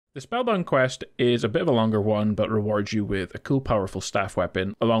The Spellbound Quest is a bit of a longer one, but rewards you with a cool powerful staff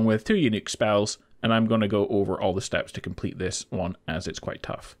weapon, along with 2 unique spells, and I'm going to go over all the steps to complete this one as it's quite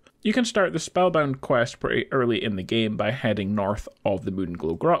tough. You can start the Spellbound Quest pretty early in the game by heading north of the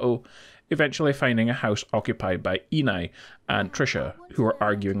Moonglow Grotto, eventually finding a house occupied by Eini and Trisha, who are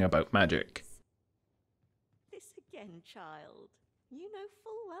arguing about magic. This again, child. You know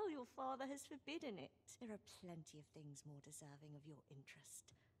full well your father has forbidden it. There are plenty of things more deserving of your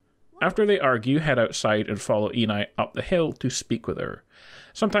interest. After they argue, head outside and follow Eini up the hill to speak with her.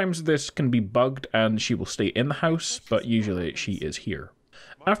 Sometimes this can be bugged and she will stay in the house, but usually she is here.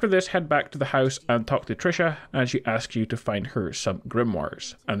 After this, head back to the house and talk to Trisha, and she asks you to find her some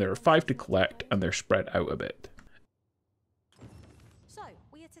grimoires, and there are 5 to collect and they're spread out a bit. So,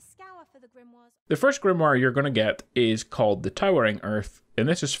 we are to scour for the grimoires. The first grimoire you're going to get is called the Towering Earth, and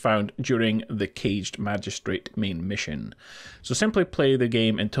this is found during the Caged Magistrate main mission. So simply play the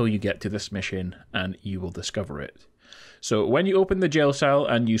game until you get to this mission and you will discover it. So when you open the jail cell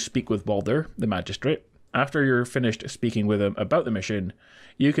and you speak with Balder, the magistrate, after you're finished speaking with him about the mission,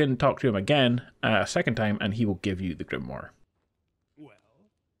 you can talk to him again a second time and he will give you the grimoire. Well,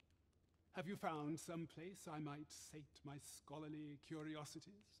 have you found some place I might sate my scholarly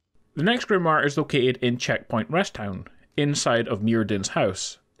curiosities? The next grimoire is located in Checkpoint Rest Town, inside of Meteron's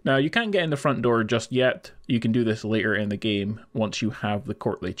house. Now, you can't get in the front door just yet. You can do this later in the game once you have the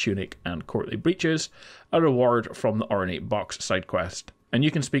Courtly Tunic and Courtly Breeches, a reward from the Ornate Box side quest. And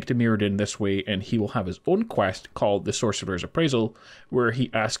you can speak to Meteron this way and he will have his own quest called the Sorcerer's Appraisal, where he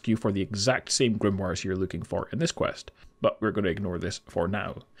asks you for the exact same grimoires you're looking for in this quest. But we're going to ignore this for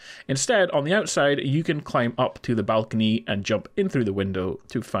now. Instead, on the outside, you can climb up to the balcony and jump in through the window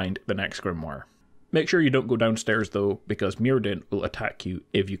to find the next grimoire. Make sure you don't go downstairs though, because Meteron will attack you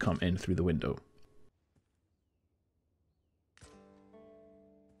if you come in through the window.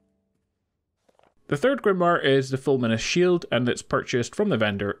 The third grimoire is the Fulminous Shield, and it's purchased from the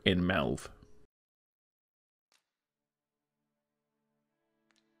vendor in Melve.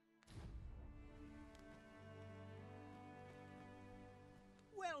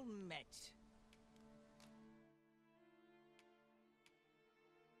 Well met.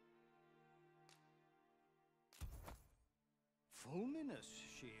 Fulminous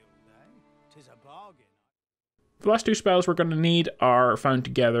shield, eh? 'Tis a bargain. The last 2 spells we're going to need are found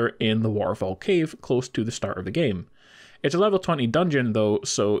together in the Waterfall Cave, close to the start of the game. It's a level 20 dungeon though,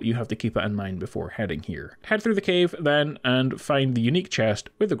 so you have to keep that in mind before heading here. Head through the cave then and find the unique chest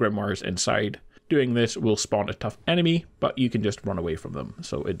with the grimoires inside. Doing this will spawn a tough enemy, but you can just run away from them,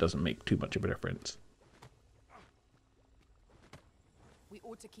 so it doesn't make too much of a difference. We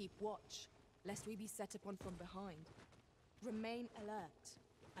ought to keep watch, lest we be set upon from behind. Remain alert,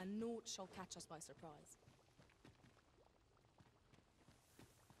 and naught shall catch us by surprise.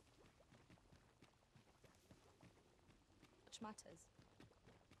 Which matters.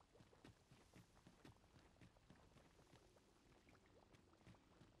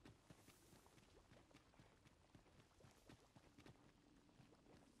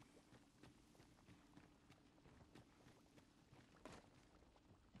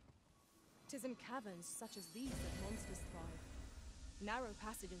 Tis in caverns such as these that monsters thrive. Narrow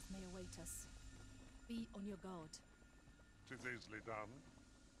passages may await us. Be on your guard. 'Tis easily done.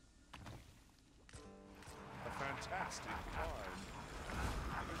 A fantastic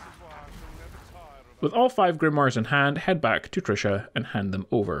find. This is why I shall never tire of. With all 5 grimoires in hand, head back to Trisha and hand them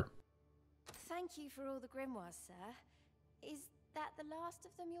over. Thank you for all the grimoires, sir. Is that the last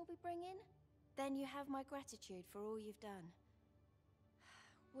of them you'll be bringing? Then you have my gratitude for all you've done.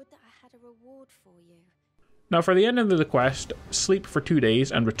 Would that I had a reward for you. Now for the end of the quest, sleep for 2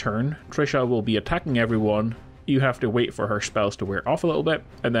 days and return. Trisha will be attacking everyone. You have to wait for her spells to wear off a little bit,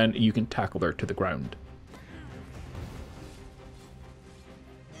 and then you can tackle her to the ground.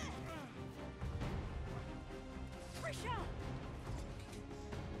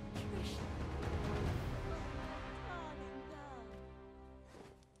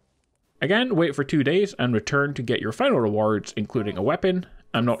 Again, wait for 2 days and return to get your final rewards, including a weapon.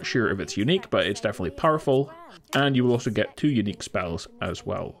 I'm not sure if it's unique, but it's definitely powerful. And you will also get 2 unique spells as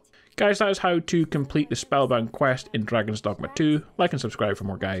well. Guys, that is how to complete the Spellbound Quest in Dragons Dogma II. Like and subscribe for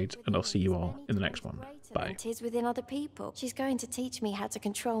more guides, and I'll see you all in the next one. Bye. It is within other people. She's going to teach me how to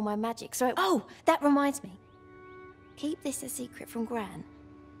control my magic. So, oh, that reminds me. Keep this a secret from Gran.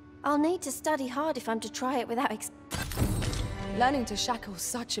 I'll need to study hard if I'm to try it without Learning to shackle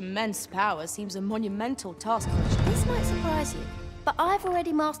such immense power seems a monumental task for a child. This might surprise you, but I've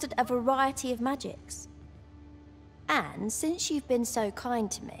already mastered a variety of magics. And since you've been so kind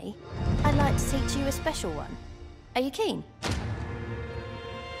to me, I'd like to teach you a special one. Are you keen?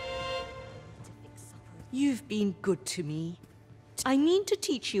 You've been good to me. I mean to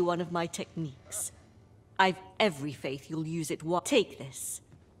teach you one of my techniques. I've every faith you'll use it well. Take this,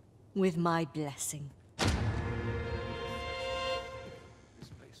 with my blessing.